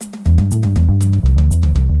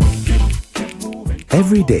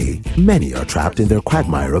Every day, many are trapped in their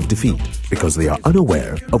quagmire of defeat because they are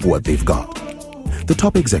unaware of what they've got. The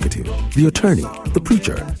top executive, the attorney, the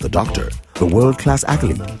preacher, the doctor, the world-class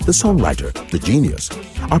athlete, the songwriter, the genius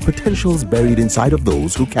are potentials buried inside of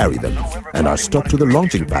those who carry them and are stuck to the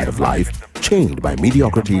launching pad of life, chained by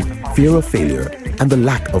mediocrity, fear of failure, and the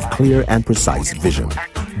lack of clear and precise vision.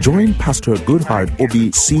 Join Pastor Goodheart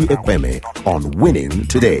Obi C. Ekweme on Winning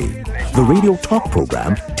Today, the radio talk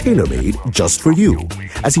program tailor-made just for you,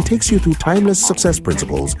 as he takes you through timeless success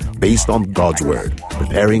principles based on God's Word,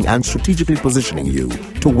 preparing and strategically positioning you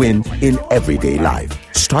to win in everyday life,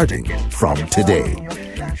 starting from today.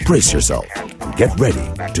 Brace yourself and get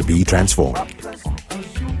ready to be transformed.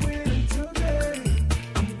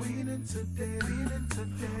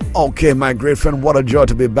 Okay, my great friend, what a joy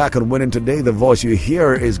to be back on Winning Today. The voice you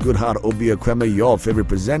hear is Goodheart Obi Ekweme, your favorite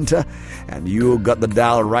presenter. And you got the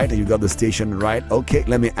dial right, and you got the station right. Okay,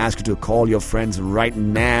 let me ask you to call your friends right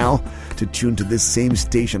now to tune to this same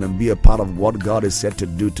station and be a part of what God is set to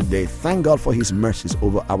do today. Thank God for His mercies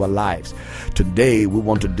over our lives. Today, we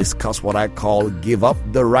want to discuss what I call give up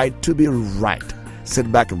the right to be right.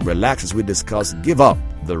 Sit back and relax as we discuss give up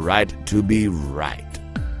the right to be right.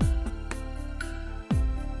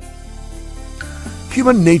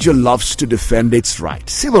 Human nature loves to defend its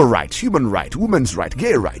rights. Civil rights, human rights, women's rights,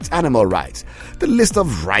 gay rights, animal rights. The list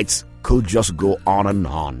of rights could just go on and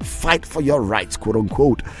on. Fight for your rights, quote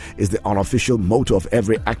unquote, is the unofficial motto of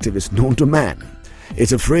every activist known to man.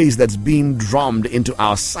 It's a phrase that's been drummed into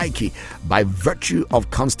our psyche by virtue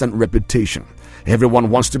of constant repetition. Everyone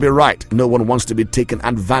wants to be right. No one wants to be taken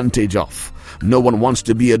advantage of. No one wants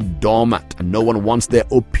to be a doormat, and no one wants their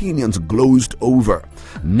opinions glozed over.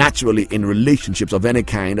 Naturally, in relationships of any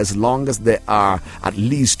kind, as long as there are at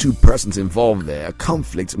least two persons involved there,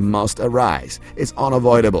 conflicts must arise. It's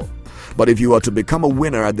unavoidable. But if you are to become a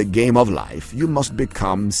winner at the game of life, you must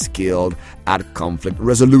become skilled at conflict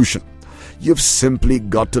resolution. You've simply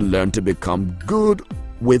got to learn to become good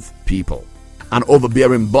with people. An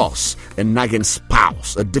overbearing boss, a nagging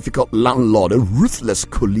spouse, a difficult landlord, a ruthless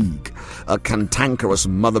colleague, a cantankerous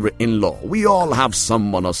mother-in-law. We all have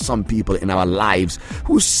someone or some people in our lives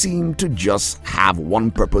who seem to just have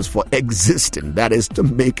one purpose for existing, that is to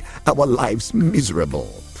make our lives miserable.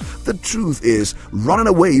 The truth is, running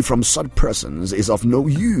away from such persons is of no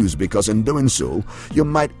use, because in doing so, you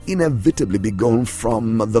might inevitably be going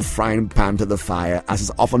from the frying pan to the fire, as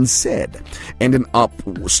is often said, ending up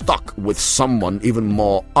stuck with someone even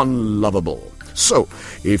more unlovable. So,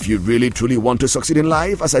 if you really truly want to succeed in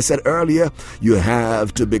life, as I said earlier, you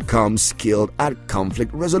have to become skilled at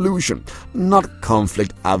conflict resolution, not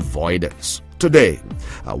conflict avoidance. Today,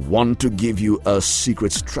 I want to give you a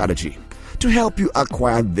secret strategy to help you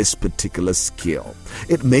acquire this particular skill.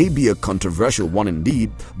 It may be a controversial one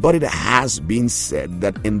indeed, but it has been said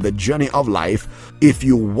that in the journey of life, if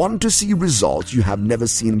you want to see results you have never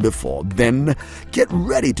seen before, then get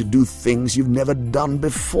ready to do things you've never done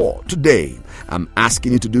before. Today, I'm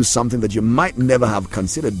asking you to do something that you might never have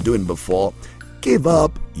considered doing before. Give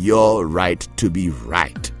up your right to be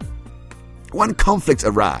right. When conflicts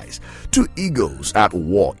arise, two egos at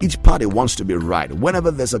war, each party wants to be right.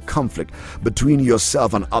 Whenever there's a conflict between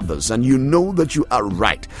yourself and others, and you know that you are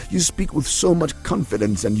right, you speak with so much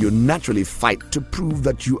confidence and you naturally fight to prove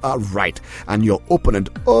that you are right and your opponent,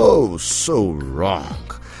 oh, so wrong.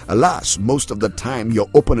 Alas, most of the time your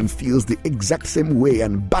opponent feels the exact same way,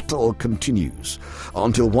 and battle continues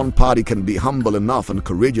until one party can be humble enough and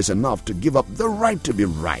courageous enough to give up the right to be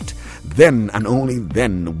right. Then and only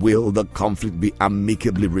then will the conflict be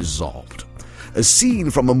amicably resolved. A scene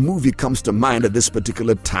from a movie comes to mind at this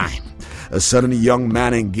particular time. A certain young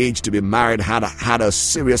man engaged to be married had a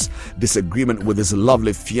serious disagreement with his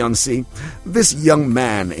lovely fiancée. This young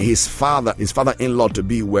man, his father-in-law to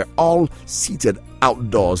be, were all seated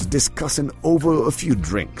outdoors discussing over a few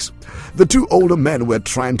drinks. The two older men were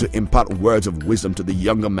trying to impart words of wisdom to the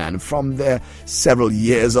younger man from their several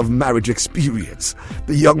years of marriage experience.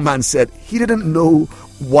 The young man said he didn't know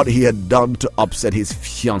what he had done to upset his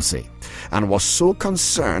fiancée, and was so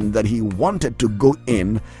concerned that he wanted to go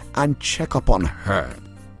in and check up on her.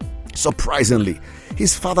 Surprisingly,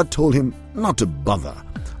 his father told him not to bother.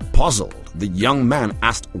 Puzzled, the young man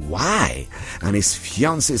asked why, and his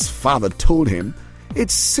fiancé's father told him,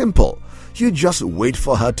 "It's simple. You just wait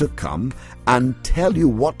for her to come and tell you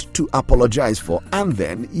what to apologize for, and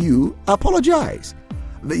then you apologize."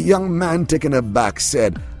 The young man, taken aback,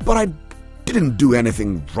 said, "But I didn't do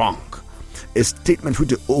anything wrong." A statement which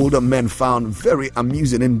the older men found very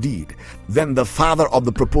amusing indeed. Then the father of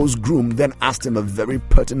the proposed groom then asked him a very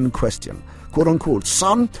pertinent question, quote unquote,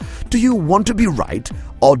 "Son, do you want to be right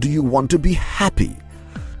or do you want to be happy?"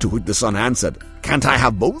 To which the son answered, "Can't I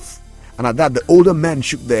have both?" And at that the older men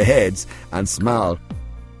shook their heads and smiled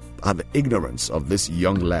at the ignorance of this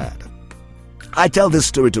young lad. I tell this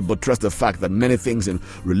story to buttress the fact that many things in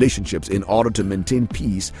relationships, in order to maintain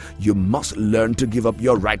peace, you must learn to give up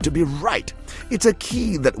your right to be right. It's a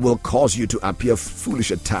key that will cause you to appear foolish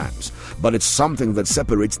at times, but it's something that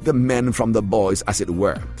separates the men from the boys, as it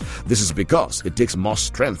were. This is because it takes more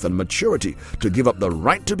strength and maturity to give up the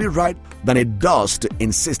right to be right than it does to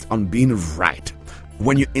insist on being right.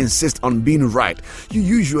 When you insist on being right, you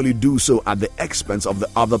usually do so at the expense of the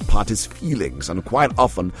other party's feelings, and quite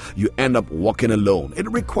often you end up walking alone.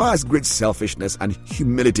 It requires great selfishness and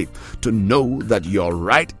humility to know that you're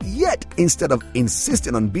right, yet instead of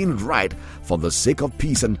insisting on being right for the sake of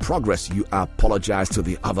peace and progress, you apologize to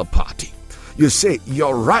the other party. You say,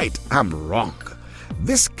 "You're right, I'm wrong."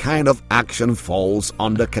 This kind of action falls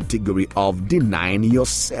under category of denying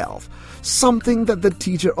yourself, something that the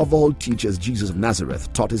teacher of all teachers, Jesus of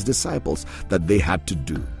Nazareth, taught his disciples that they had to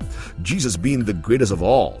do. Jesus, being the greatest of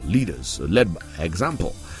all leaders, led by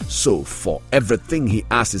example. So for everything he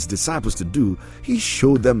asked his disciples to do, he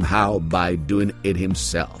showed them how by doing it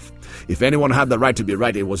himself. If anyone had the right to be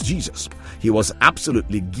right, it was Jesus. He was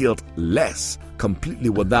absolutely guiltless, completely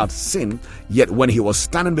without sin, yet when he was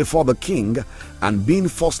standing before the king and being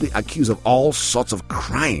falsely accused of all sorts of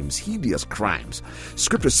crimes, hideous crimes,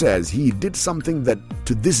 Scripture says he did something that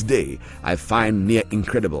to this day I find near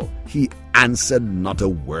incredible. He answered not a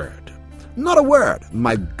word. Not a word.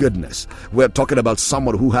 My goodness. We're talking about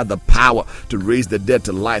someone who had the power to raise the dead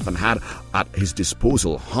to life and had at his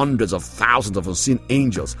disposal hundreds of thousands of unseen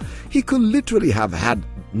angels. He could literally have had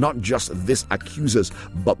not just these accusers,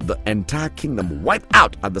 but the entire kingdom wiped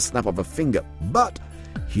out at the snap of a finger. But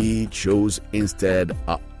he chose instead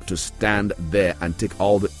to stand there and take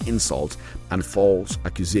all the insults and false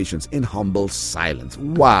accusations in humble silence.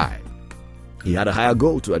 Why? He had a higher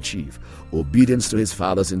goal to achieve: obedience to his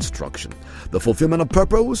Father's instruction, the fulfillment of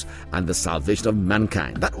purpose, and the salvation of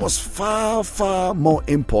mankind. That was far, far more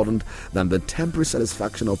important than the temporary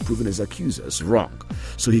satisfaction of proving his accusers wrong.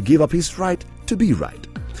 So he gave up his right to be right.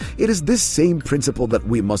 It is this same principle that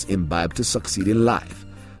we must imbibe to succeed in life.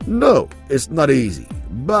 No, it's not easy,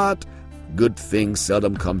 but good things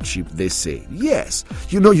seldom come cheap, they say. Yes,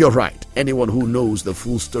 you know you're right. Anyone who knows the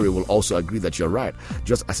full story will also agree that you're right.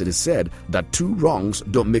 Just as it is said that two wrongs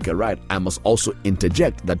don't make a right, I must also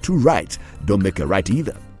interject that two rights don't make a right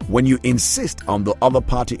either. When you insist on the other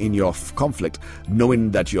party in your conflict,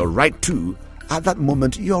 knowing that you're right too, at that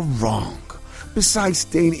moment you're wrong. Besides,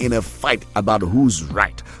 staying in a fight about who's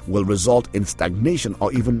right will result in stagnation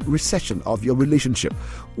or even recession of your relationship.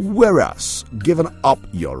 Whereas, giving up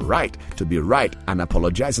your right to be right and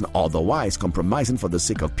apologizing, otherwise compromising for the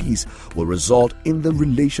sake of peace, will result in the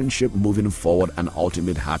relationship moving forward and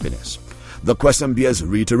ultimate happiness. The question bears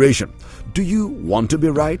reiteration. Do you want to be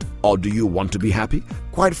right or do you want to be happy?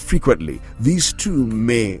 Quite frequently, these two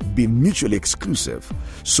may be mutually exclusive.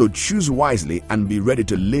 So choose wisely and be ready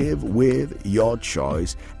to live with your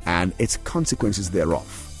choice and its consequences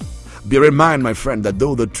thereof. Bear in mind, my friend, that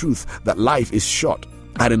though the truth that life is short,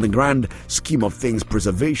 and in the grand scheme of things,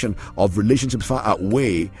 preservation of relationships far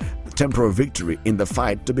outweigh temporary victory in the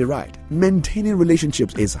fight to be right. Maintaining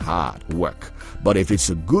relationships is hard work, but if it's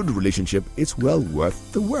a good relationship, it's well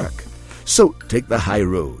worth the work. So take the high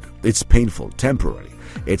road. It's painful, temporary.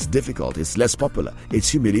 It's difficult, it's less popular, it's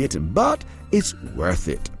humiliating, but it's worth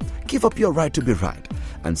it. Give up your right to be right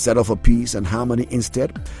and settle for peace and harmony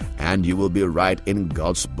instead, and you will be right in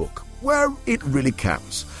God's book, where it really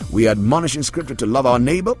counts. We admonish in Scripture to love our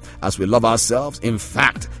neighbor as we love ourselves. In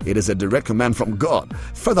fact, it is a direct command from God.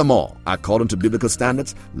 Furthermore, according to biblical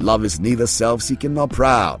standards, love is neither self-seeking nor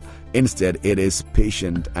proud. Instead, it is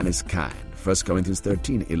patient and is kind. 1 Corinthians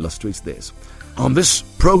 13 illustrates this. On this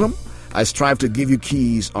program, I strive to give you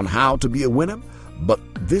keys on how to be a winner, but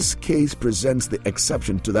this case presents the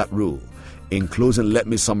exception to that rule. In closing, let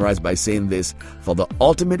me summarize by saying this: for the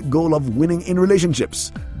ultimate goal of winning in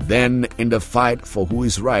relationships, then in the fight for who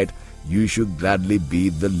is right, you should gladly be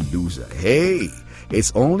the loser. Hey,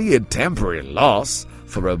 it's only a temporary loss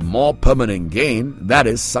for a more permanent gain, that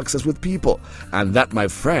is success with people. And that, my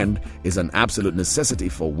friend, is an absolute necessity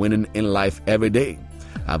for winning in life every day.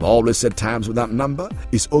 I've always said times without number,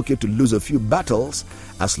 it's okay to lose a few battles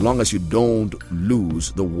as long as you don't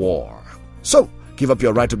lose the war. So, give up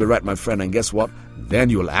your right to be right, my friend, and guess what? Then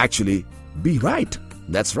you will actually be right.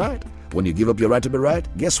 That's right. When you give up your right to be right,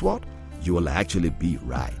 guess what? You will actually be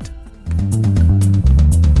right.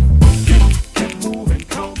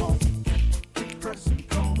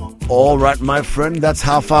 All right, my friend, that's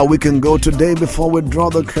how far we can go today before we draw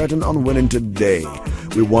the curtain on winning today.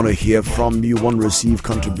 We want to hear from you, want to receive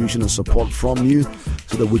contribution and support from you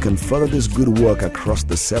so that we can further this good work across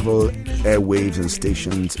the several airwaves and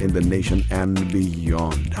stations in the nation and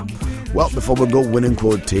beyond. Well, before we go, winning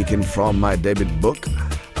quote taken from my debut book,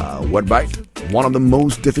 Word Bite. One of the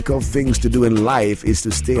most difficult things to do in life is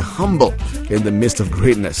to stay humble in the midst of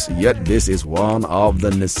greatness. Yet this is one of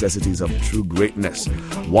the necessities of true greatness.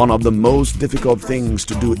 One of the most difficult things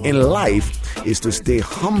to do in life is to stay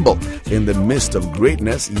humble in the midst of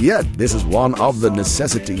greatness. Yet this is one of the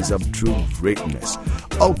necessities of true greatness.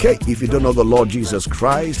 Okay, if you don't know the Lord Jesus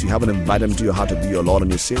Christ, you haven't invited him to your heart to be your Lord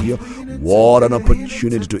and your Savior, what an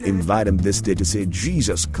opportunity to invite him this day to say,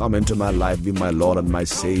 Jesus, come into my life, be my Lord and my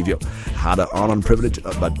Savior. Had an honor and privilege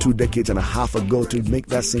about 2.5 decades ago to make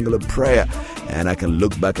that singular prayer, and I can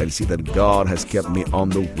look back and see that God has kept me on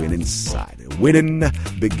the winning side. Winning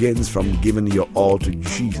begins from giving your all to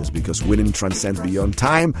Jesus, because winning transcends beyond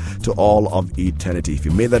time to all of eternity. If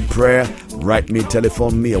you made that prayer, write me,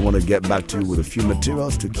 telephone me. I want to get back to you with a few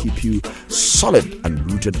materials to keep you solid and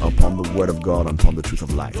rooted upon the Word of God and upon the truth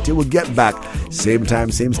of life. Till we get back, same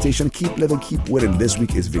time, same station, keep living, keep winning. This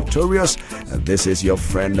week is Victorious, and this is your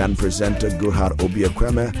friend and presenter, Goodheart Obi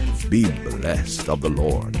Ekweme. Be blessed of the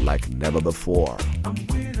Lord like never before.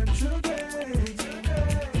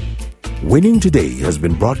 Winning Today has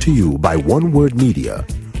been brought to you by One Word Media,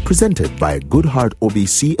 presented by Goodheart Obi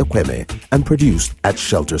C. Ekweme and produced at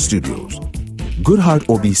Shelter Studios. Goodheart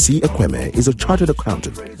Obi C. Ekweme is a chartered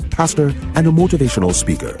accountant, pastor, and a motivational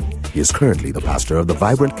speaker. He is currently the pastor of the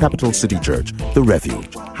vibrant Capital City Church, The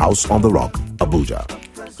Refuge, House on the Rock, Abuja.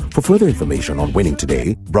 For further information on Winning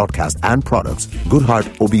Today, broadcast and products,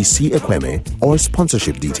 Goodheart Obi C. Ekweme, or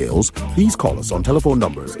sponsorship details, please call us on telephone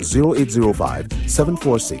numbers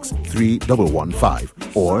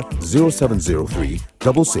 0805-746-3115 or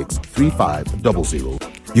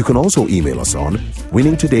 0703-663500. You can also email us on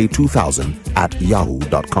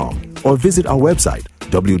winningtoday2000@yahoo.com or visit our website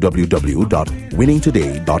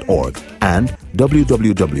www.winningtoday.org and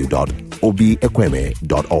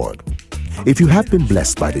www.obiekweme.org. If you have been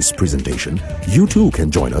blessed by this presentation, you too can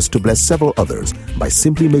join us to bless several others by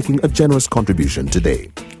simply making a generous contribution today.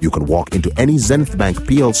 You can walk into any Zenith Bank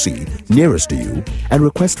PLC nearest to you and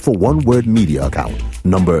request for One Word Media account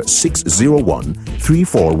number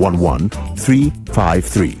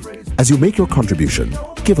 601-3411-353. As you make your contribution,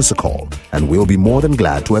 give us a call and we'll be more than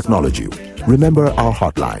glad to acknowledge you. Remember our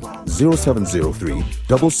hotline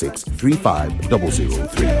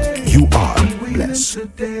 0703-6635-003. You are blessed.